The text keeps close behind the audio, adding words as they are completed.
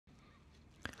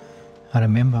I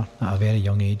remember at a very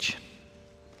young age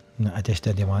that I just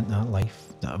didn't want that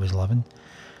life that I was living.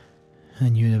 I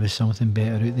knew there was something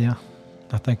better out there.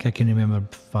 I think I can remember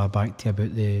far back to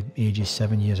about the age of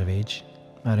 7 years of age.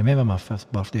 I remember my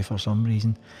 5th birthday for some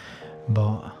reason,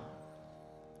 but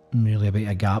really a bit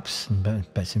of gaps and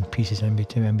bits and pieces in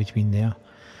between there.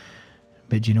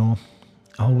 But you know,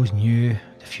 I always knew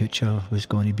the future was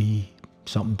going to be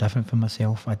something different for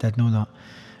myself. I did know that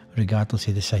regardless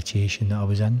of the situation that I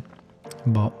was in.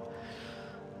 But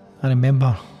I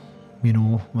remember, you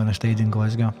know, when I stayed in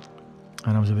Glasgow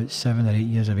and I was about 7 or 8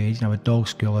 years of age and I would dog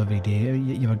school every day.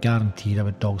 You were guaranteed I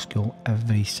would dog school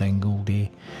every single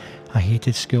day. I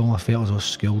hated school. I felt as though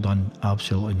school done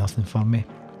absolutely nothing for me.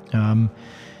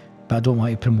 But I don't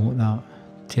want to promote that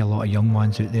to a lot of young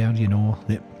ones out there, you know,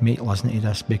 that might listen to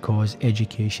this, because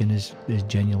education is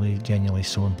genuinely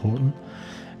so important.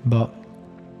 But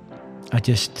I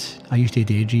used to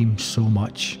daydream so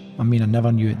much. I mean, I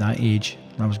never knew at that age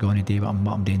I was going to do what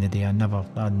I'm doing today. I never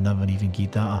even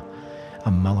gave that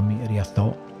a millimetre of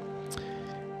thought.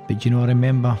 But you know, I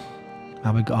remember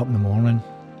I would get up in the morning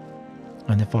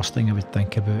and the first thing I would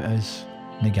think about is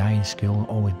the guy in school that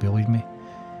always bullied me.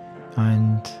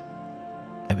 And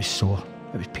it was sore,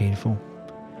 it was painful.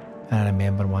 And I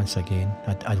remember once again,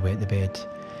 I'd wet the bed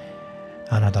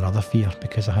and I had another fear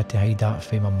because I had to hide that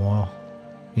from my mother,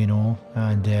 you know.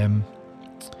 And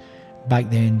back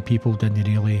then people didn't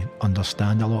really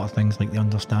understand a lot of things like they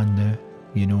understand now,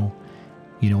 you know.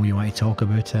 You want to talk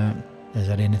about it, is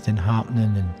there anything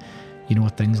happening, and you know,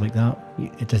 things like that.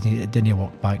 It didn't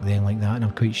work back then like that, and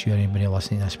I'm quite sure anybody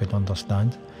listening to this would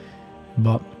understand.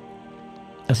 But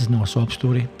this is not a sob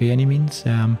story by any means.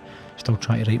 Still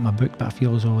trying to write my book, but I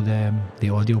feel as though the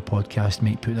audio podcast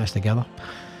might put this together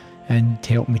and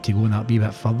help me to go that wee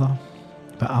bit further.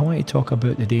 But I want to talk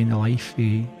about the day in the life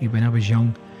when I was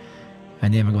young,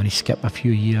 and then we're going to skip a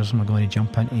few years and we're going to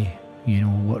jump into, you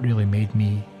know, what really made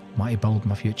me want to build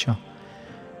my future.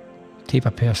 Type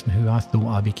of person who I thought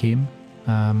I became.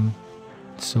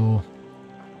 So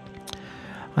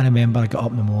I remember I got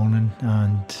up in the morning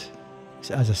and,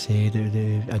 as I said,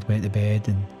 I'd went to bed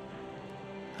and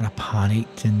I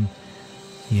panicked, and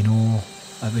you know,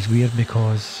 it was weird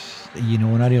because, you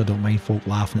know, and I really don't mind folk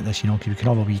laughing at this, you know, because we can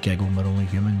have a wee giggle when we're only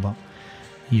human. But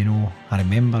you know, I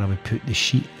remember I would put the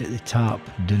sheet at the top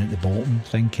down at the bottom,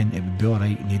 thinking it would be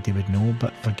alright and nobody would know,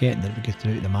 but forgetting that it would go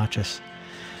through to the mattress.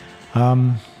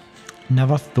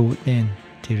 Never thought then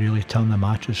to really turn the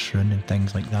mattress round and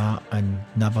things like that, and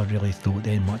never really thought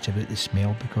then much about the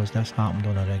smell, because this happened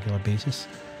on a regular basis.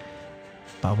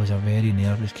 But I was a very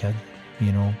nervous kid,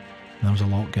 you know, and there was a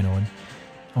lot going on.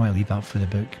 I want to leave that for the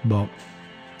book, but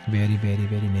very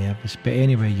nervous. But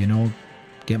anyway, you know,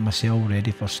 getting myself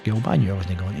ready for school, but I knew I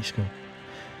wasn't going to school.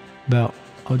 But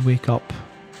I would wake up,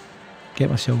 get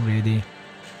myself ready.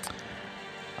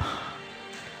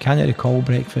 Can't recall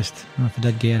breakfast. If I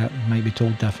did get it might be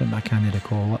told different, but I can't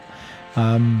recall it.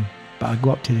 But I go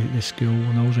up to the school,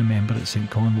 and I always remember it's St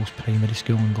Conwell's Primary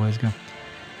School in Glasgow.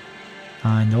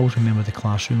 And I always remember the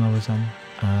classroom I was in,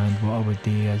 and what I would do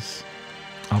is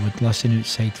I would listen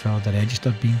outside for the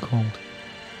register being called.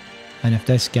 And if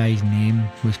this guy's name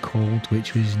was called,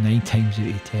 which was 9 times out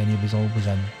of 10, he was always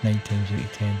in 9 times out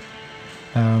of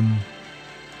 10,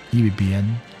 he would be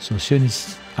in. So as soon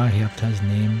as I heard his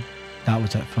name, that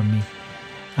was it for me.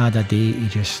 I had a day to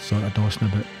just sort of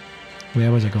dossing about.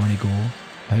 Where was I going to go?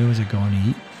 How was I going to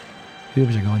eat? Who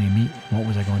was I going to meet? What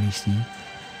was I going to see?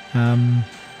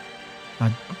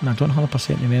 I don't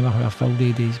 100% remember how I filled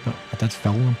the days, but I did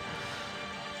fill them.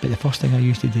 But the first thing I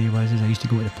used to do was I used to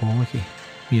go to the Pollocky,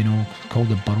 you know, called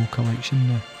the Borough Collection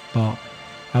now. But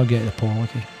I'll get to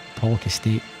the Pollock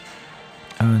Estate,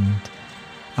 and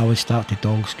I would start to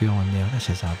dog school in there. This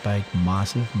is a big,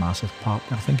 massive park.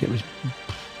 I think it was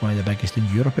one of the biggest in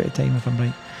Europe at the time, if I'm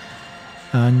right.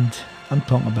 And I'm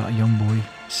talking about a young boy,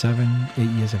 7, 8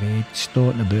 years of age,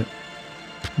 starting about.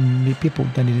 People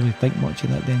didn't really think much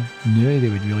of that then. No, they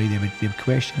would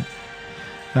question it.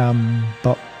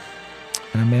 But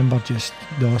I remember just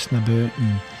dossing about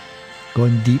and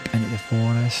going deep into the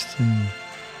forest, and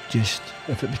just,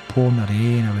 if it was pouring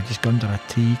rain, I would just go under a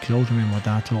tree, because I always remember my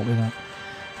dad talking about that.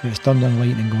 If it's turned on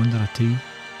light and go under a tree,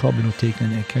 probably not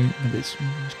taken into account, but it's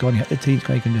going to hit the tree, it's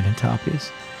going to come down and tap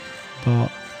us.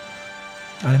 But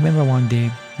I remember one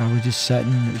day I was just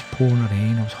sitting, it was pouring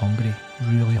rain, I was hungry,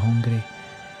 really hungry,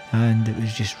 and it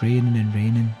was just raining and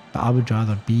raining, but I would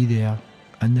rather be there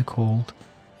in the cold,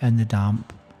 in the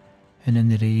damp, and in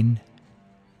the rain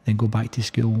than go back to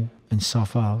school and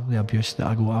suffer the abuse that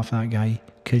I got off that guy,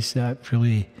 because that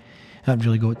really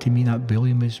got to me. That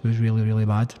bullying was really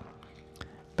bad.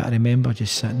 But I remember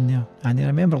just sitting there, and I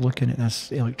remember looking at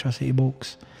this electricity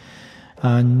box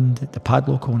and the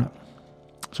padlock on it.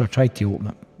 So I tried to open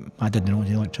it. I didn't know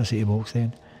the electricity box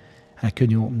then, and I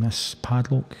couldn't open this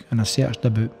padlock. And I searched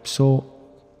about. So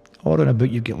all in a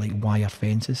book you've got like wire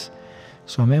fences.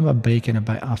 So I remember breaking a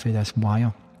bit off of this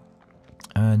wire,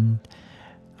 and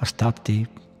I started to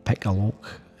pick a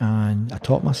lock, and I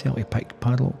taught myself to pick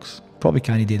padlocks. Probably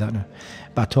can't do that now,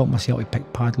 but I taught myself to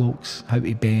pick padlocks, how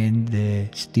to bend the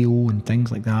steel and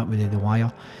things like that with the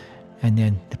wire, and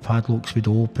then the padlocks would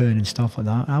open and stuff like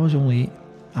that. I was only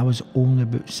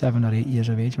about 7 or 8 years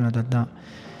of age when I did that.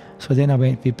 So then I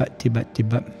went from bit to bit to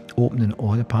bit, opening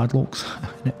all the padlocks,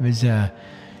 and it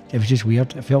was just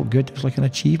weird. It felt good. It was like an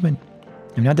achievement.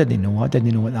 I mean, I didn't know what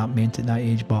that meant at that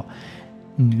age, but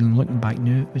looking back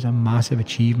now, it was a massive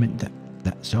achievement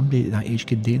that somebody at that age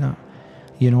could do that.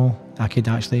 You know, I could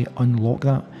actually unlock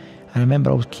that. I remember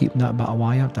I was keeping that bit of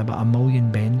wire, about 1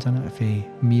 million bends in it, if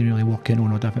me really working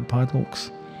on all different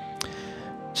padlocks.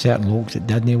 Certain locks it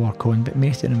didn't work on, but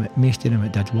most of them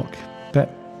it did work. But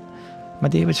my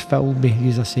day was filled with,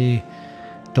 as I say,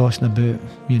 tossing about,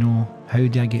 you know, how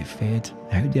do I get fed,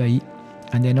 how do I eat?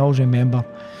 And then I always remember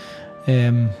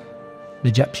the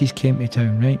gypsies came to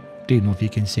town, right? Don't know if you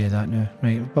can say that now,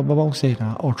 right? But we'll all say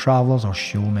that, or travellers or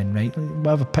showmen, right?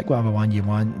 Pick whatever one you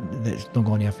want that's not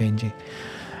going to offend you.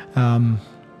 And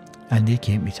they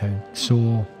came to town.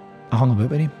 So I hung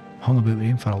about with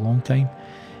them for a long time.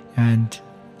 And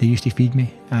they used to feed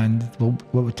me. And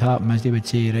what would happen is they would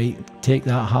say, right, take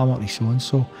that hammer to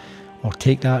so-and-so, or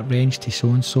take that wrench to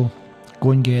so-and-so,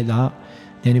 go and get that.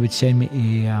 Then they would send me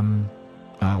to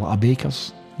a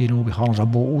baker's, you know, with hundreds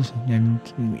of bottles. And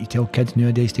you tell kids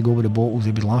nowadays to go with the bottles,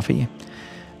 they would laugh at you.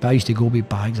 But I used to go with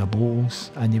bags of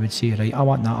bottles, and they would say, right, I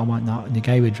want that. And the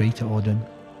guy would write it all down.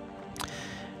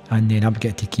 And then I would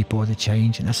get to keep all the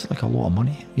change, and this is like a lot of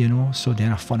money, you know. So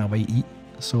then I found a way to eat.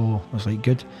 So it was like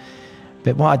good.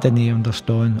 But what I didn't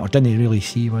understand, or didn't really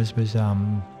see, was I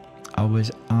was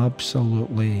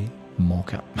absolutely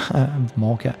mock it.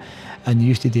 And they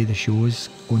used to do the shows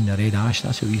on the Red Ash.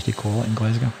 That's what we used to call it in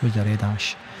Glasgow, was the Red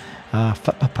Ash.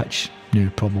 Football pitch, now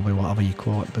probably whatever you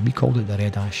call it, but we called it the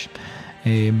Red Ash.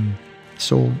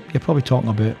 So you're probably talking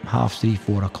about 3:30,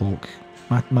 4 o'clock.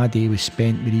 My day was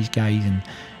spent with these guys and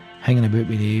hanging about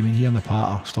with them and hearing the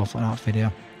patter, stuff like that for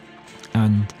there.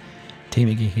 And time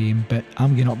to get home, but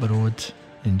I'm getting up the road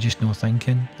and just no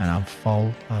thinking, and I'm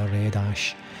full of Red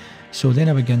Ash. So then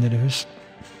I would get into the house,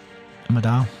 and my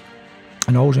dad,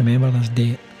 and I always remember this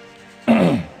day.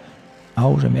 I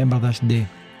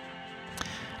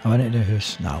went into the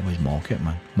house, and I was mock it.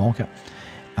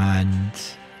 And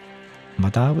my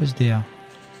dad was there,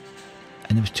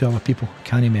 and there was 2 other people, I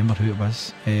can't remember who it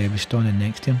was standing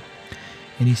next to him.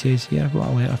 And he says, "Here, I've got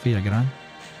a letter for your gran."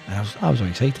 And I was all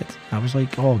excited. I was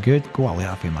like, "Oh good, got a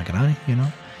letter for my granny, you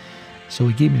know." So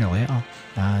he gave me the letter,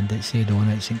 and it said on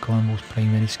it, "St Columbus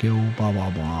Primary School, blah blah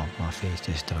blah." My face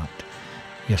just dropped.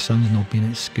 "Your son's not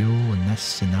been at school," and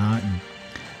this and that. And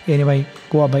anyway,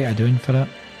 got a bite of doing for it.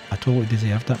 I totally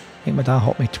deserved it. I think my dad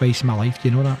hit me twice in my life, do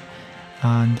you know that?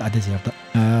 And I deserved it.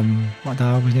 My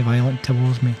dad wasn't violent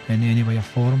towards me in any way or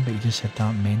form, but he just had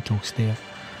that mental stare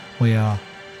where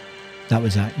that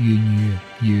was it. You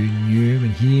knew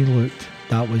when he looked,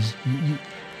 that was,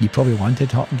 you probably wanted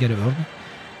to hurt and get it over.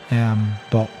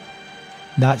 But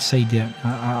that side there,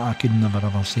 I could never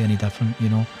ever say any different, you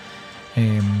know.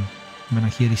 When I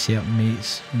hear of certain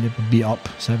mates, they would beat up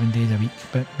 7 days a week.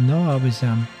 But no, I was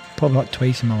probably not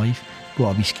twice in my life.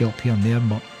 Got a wee scalp here and there,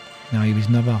 but no, he was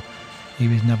never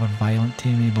violent to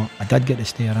me. But I did get to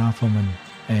stare off him,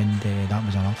 and that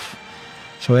was enough.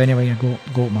 So anyway, I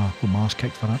got my ass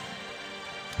kicked for it.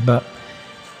 But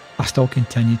I still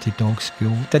continued to dog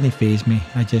school. It didn't faze me.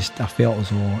 I felt as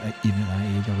though even at that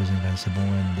age I was invincible,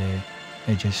 and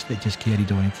it just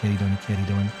carried on.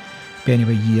 But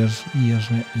anyway, years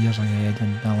ahead,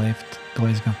 and I left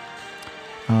Glasgow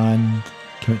and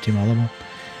came out to Motherwell.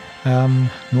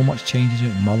 No much changes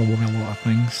out in Motherwell with a lot of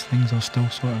things. Things are still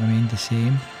sort of remained the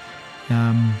same.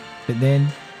 But then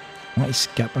I want to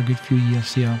skip a good few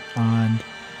years here, and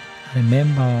I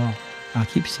remember, I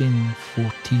keep saying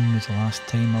 14 was the last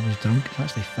time I was drunk. It's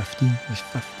actually 15. I was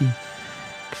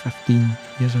 15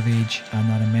 years of age,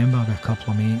 and I remember with a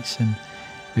couple of mates, and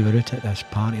we were out at this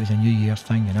party. It was a New Year's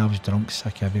thing, and I was drunk,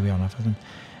 sick everywhere and everything.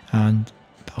 And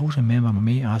I always remember my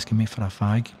mate asking me for a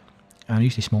fag, and I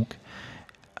used to smoke.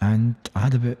 And I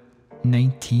had about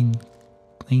 19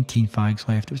 fags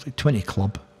left. It was like 20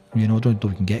 club. You know, don't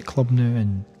we can get club now,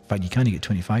 and in fact you can't get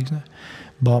 20 fags now.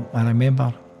 But I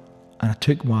remember, and I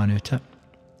took one out it,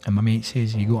 and my mate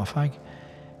says, "You got a fag?"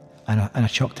 and I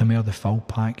chucked him out of the full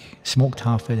pack, smoked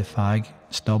half of the fag,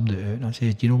 stubbed it out, and I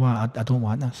said, do you know what, I don't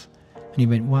want this. And he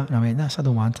went, what? And I went, this, I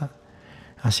don't want it.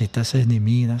 I said, this isn't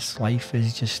me, this life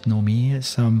is just no me.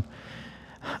 It's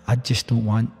I just don't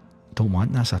want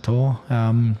this at all.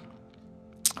 I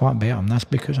want better than this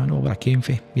because I know where I came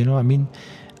from, you know what I mean?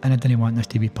 And I didn't want this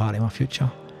to be part of my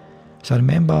future. So I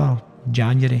remember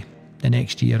January, the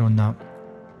next year on that,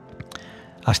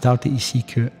 I started to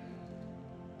seek out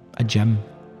a gym.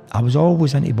 I was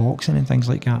always into boxing and things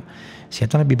like that. See, I'd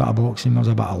done a wee bit of boxing when I was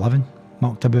about 11,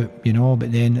 mucked about, you know,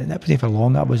 but then that wasn't for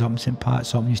long. I was up in St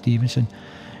Pat's, up in Stevenson,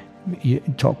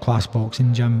 top class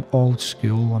boxing gym, old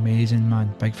school, amazing,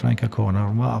 man. Big Frank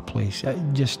O'Connor, what a place.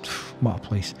 What a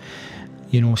place.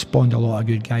 You know, spawned a lot of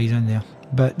good guys in there.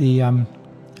 But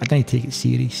I didn't take it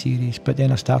serious. But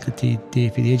then I started to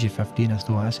for the age of 15, I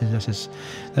thought,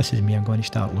 this is me, I'm going to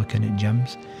start looking at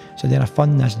gyms. So then I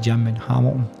found this gym in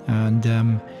Hamilton,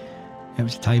 and it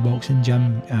was a Thai boxing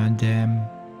gym, and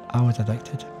I was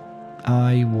addicted.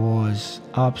 I was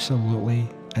absolutely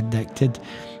addicted.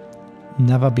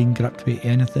 Never been gripped with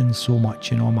anything so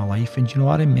much in all my life. And you know,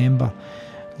 I remember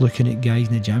looking at guys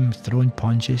in the gym throwing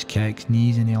punches, kicks,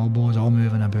 knees and elbows, all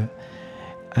moving about.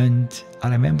 And I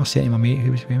remember saying to my mate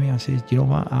who was with me, I said, you know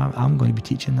what, I'm going to be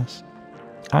teaching this.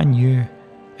 I knew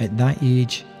at that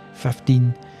age,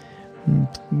 15,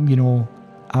 you know,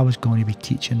 I was going to be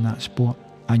teaching that sport.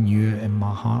 I knew it in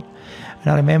my heart.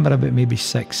 And I remember about maybe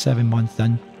 6-7 months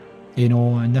in, you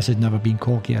know, and this has never been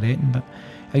cocky or anything, but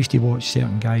I used to watch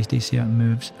certain guys do certain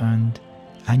moves, and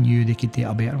I knew they could do it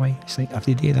a better way. It's like, if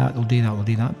they do that, they'll do that, they'll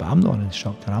do that. But I'm not an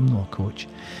instructor, I'm not a coach,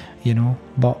 you know.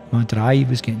 But my drive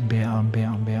was getting better and better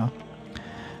and better.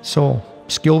 So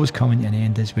school was coming to an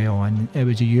end as well, and it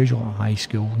was the usual at high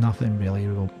school. Nothing really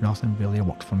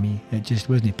worked for me. It just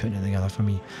wasn't putting it together for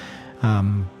me.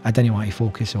 I didn't want to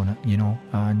focus on it, you know.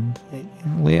 And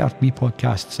later, wee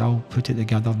podcasts, I'll put it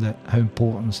together that how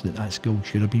important that school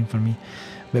should have been for me.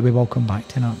 But we will come back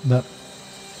to that. But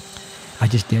I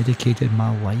just dedicated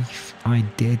my life. I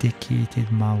dedicated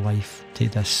my life to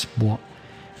this sport.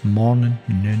 Morning,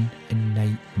 noon and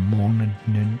night. Morning,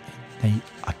 noon and night.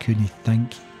 I couldn't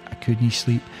think. I couldn't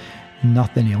sleep.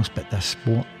 Nothing else but this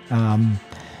sport.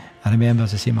 I remember,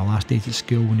 as I say, my last days at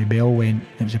school, when the bell went,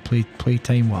 it was a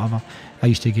playtime, whatever, I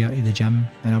used to get to the gym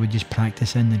and I would just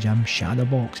practice in the gym, shadow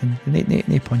boxing, and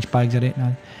no punch bags or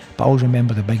anything. But I always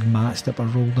remember the big mats that were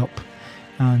rolled up,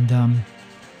 and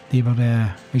they were,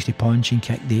 I used to punch and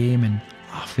kick them, and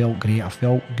I felt great, I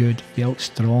felt good, felt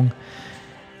strong.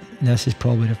 This is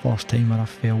probably the first time where I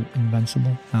felt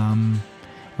invincible,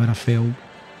 where I felt,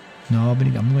 no, I'm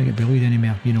not going to get bullied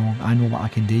anymore, you know, I know what I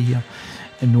can do here.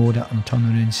 And know that I'm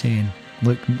turning around saying,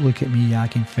 look at me, I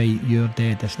can fight, you're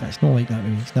dead. It's not like that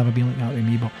with me, it's never been like that with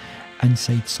me, but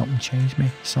inside something changed me,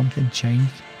 something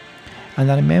changed.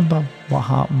 And I remember what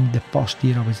happened the first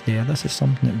year I was there. This is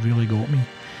something that really got me.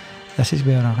 This is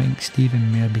where I think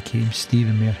Stephen Mair became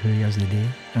Stephen Mair who he is today.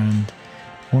 And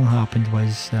what happened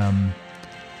was,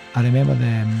 I remember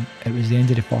it was the end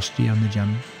of the first year in the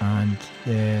gym, and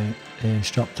the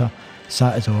instructor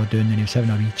sat us all down and he was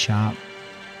having a wee chat.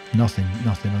 Nothing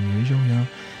unusual, you know.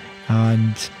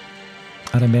 And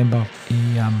I remember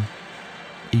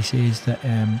he says that,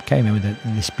 can't remember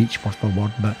the speech word for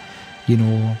word, but you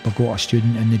know, we've got a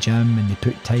student in the gym and they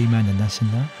put time in and this and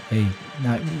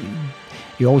that.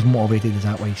 He always motivated us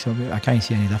that way, so I can't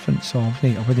see any difference. So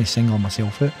I wasn't singling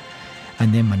myself out.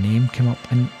 And then my name came up,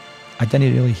 and I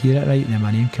didn't really hear it right. And then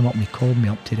my name came up and he called me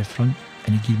up to the front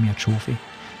and he gave me a trophy.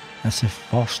 That's the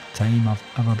first time I've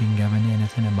ever been given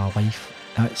anything in my life.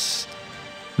 That's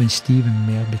when Stephen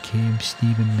Mair became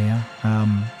Stephen Mair.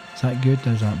 Is that good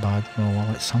or is that bad? Well, I'll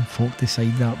let some folk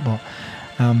decide that, but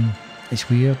it's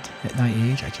weird at that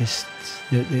age.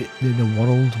 The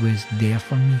world was there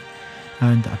for me,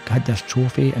 and I had this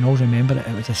trophy, and I always remember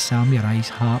it was a samurai's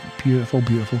hat, beautiful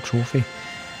trophy.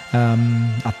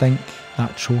 I think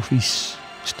that trophy's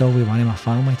still with one of my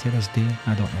family to this day.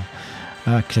 I don't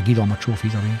know, because I gave all my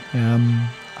trophies away.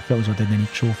 I felt as though I didn't need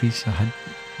trophies. I had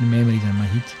the memories in my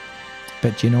head,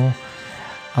 but you know,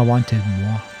 I wanted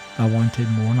more,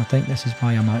 and I think this is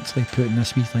why I'm actually putting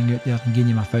this wee thing out there and giving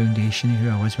you my foundation of who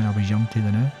I was when I was young to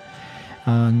the now.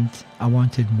 And I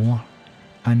wanted more,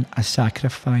 and I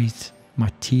sacrificed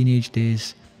my teenage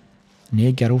days,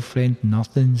 no girlfriend,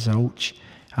 nothing, zilch.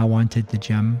 I wanted the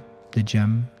gym,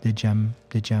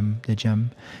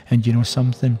 and you know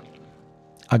something,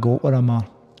 I got where I'm at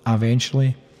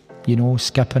eventually. You know,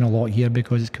 skipping a lot here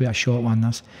because it's quite a short one,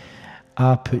 this.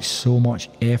 I put so much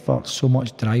effort, so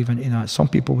much drive into that. Some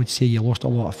people would say you lost a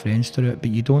lot of friends through it, but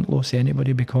you don't lose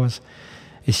anybody, because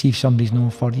You see if somebody's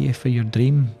not for you for your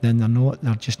dream, then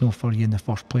they're just not for you in the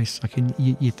first place.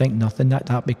 You think nothing,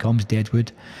 that becomes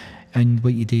deadwood. And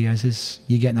what you do is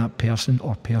you get that person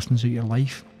or persons out of your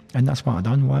life. And that's what I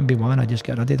done. One by one, I just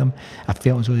get rid of them. I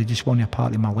felt as though they just weren't a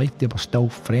part of my life. They were still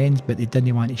friends, but they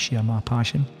didn't want to share my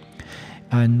passion.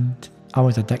 And I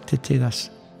was addicted to this,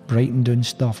 writing down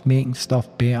stuff, making stuff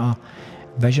better,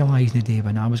 visualising the day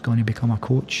when I was going to become a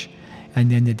coach. And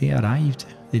then the day arrived,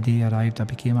 I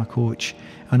became a coach.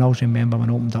 And I always remember when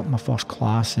I opened up my first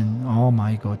class, and oh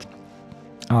my God,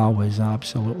 I was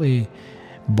absolutely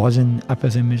buzzing.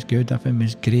 Everything was good, everything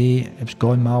was great, it was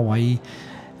going my way.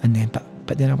 And then,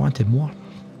 but then I wanted more.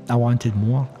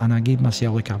 And I gave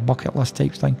myself like a bucket list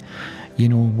type thing. You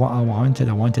know, what I wanted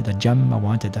a gym, I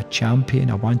wanted a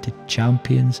champion, I wanted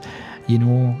champions, you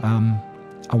know,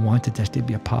 I wanted this to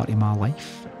be a part of my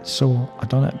life. So I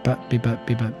done it bit by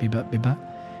bit.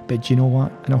 But you know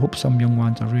what? And I hope some young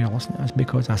ones are really listening to this,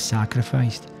 because I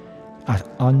sacrificed. I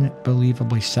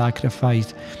unbelievably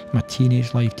sacrificed my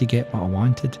teenage life to get what I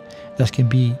wanted. This can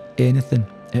be anything.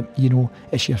 You know,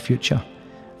 it's your future.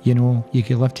 You know, you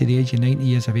could live to the age of 90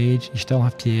 years of age, you still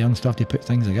have to earn stuff to put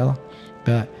things together.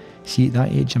 But see, at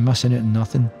that age, you're missing out on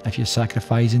nothing if you're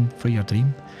sacrificing for your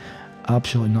dream.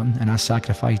 Absolutely nothing. And I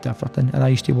sacrificed everything. And I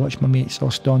used to watch my mates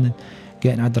all stoned and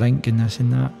getting a drink and this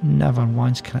and that. Never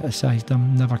once criticised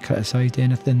them, never criticised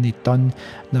anything they'd done,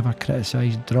 never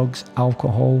criticised drugs,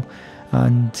 alcohol.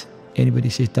 And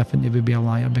anybody says different, they would be a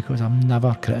liar, because I've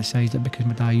never criticised it, because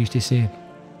my dad used to say,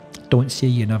 don't say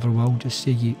you never will, just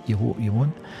say you hope you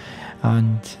won't.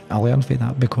 And I learned from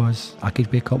that, because I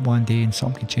could wake up one day and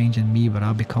something could change in me where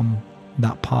I become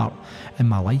that part in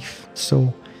my life.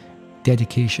 So,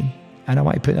 dedication. And I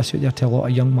want to put this out there to a lot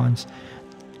of young ones.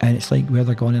 And it's like where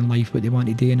they're going in life, what they want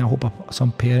to do. And I hope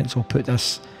some parents will put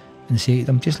this and say to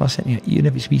them, just listen to it. Even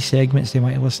if it's wee segments they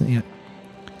want to listen to it.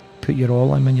 Put your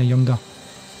all in when you're younger.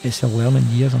 It's the learning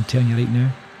years, I'm telling you right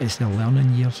now. It's the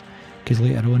learning years. Because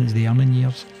later on it's the earning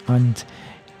years. And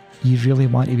you really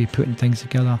want to be putting things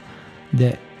together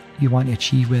that you want to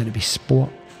achieve, whether it be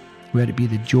sport, whether it be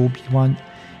the job you want,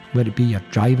 whether it be your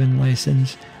driving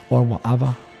lessons or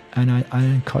whatever. And I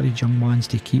encourage young ones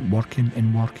to keep working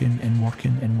and working and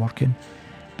working and working.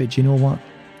 But you know what?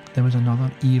 There was another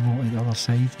evil at the other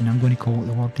side, and I'm going to call it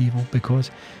the word evil,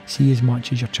 because see, as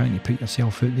much as you're trying to put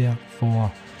yourself out there for,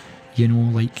 you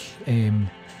know, like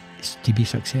to be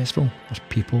successful, there's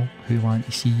people who want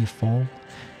to see you fall.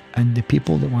 And the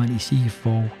people that want to see you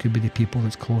fall could be the people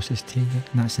that's closest to you,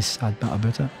 and that's the sad bit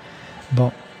about it.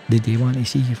 But they do want to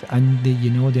see you, and they, you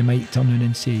know, they might turn around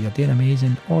and say, you're doing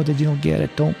amazing, oh, did you not get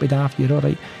it, don't be daft, you're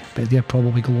alright. But they're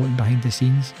probably gloating behind the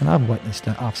scenes, and I've witnessed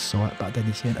it, I've saw it, but I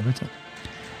didn't say anything about it.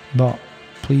 But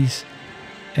please,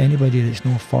 anybody that's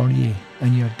not for you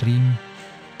in your dream,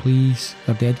 please,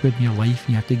 they're deadwood in your life, and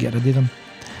you have to get rid of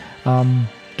them.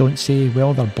 Don't say,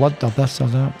 well, they're blood, they're this or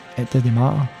that. It doesn't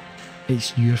matter.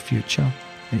 It's your future,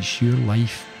 it's your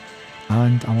life,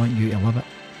 and I want you to live it.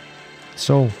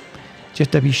 So,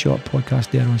 just a wee short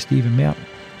podcast there on Stephen Mair,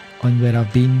 on where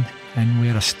I've been and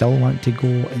where I still want to go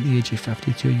at the age of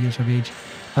 52 years of age.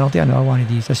 And I'll do another one of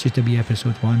these. This is to be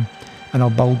episode 1, and I'll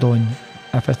build on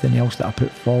everything else that I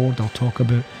put forward. I'll talk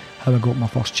about how I got my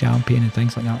first champion and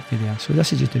things like that for there. So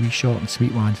this is just a wee short and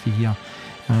sweet one for here,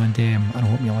 and I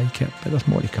hope you like it, but there's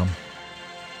more to come.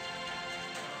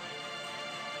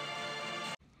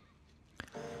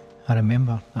 I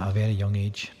remember at a very young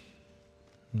age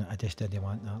that I just didn't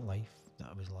want that life that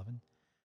I was living.